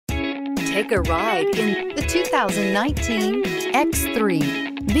Take a ride in the 2019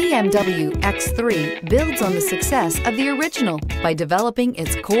 X3. BMW X3 builds on the success of the original by developing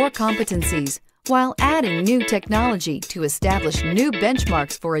its core competencies while adding new technology to establish new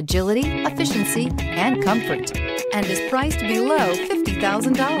benchmarks for agility, efficiency, and comfort, and is priced below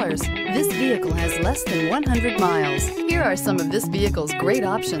 $50,000. This vehicle has less than 100 miles. Here are some of this vehicle's great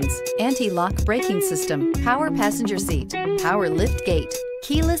options: anti-lock braking system, power passenger seat, power lift gate,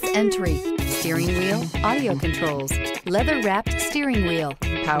 keyless entry, steering wheel audio controls, leather-wrapped steering wheel,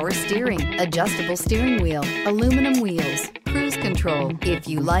 power steering, adjustable steering wheel, aluminum wheels, cruise control. If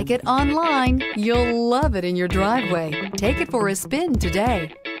you like it online, you'll love it in your driveway. Take it for a spin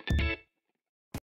today.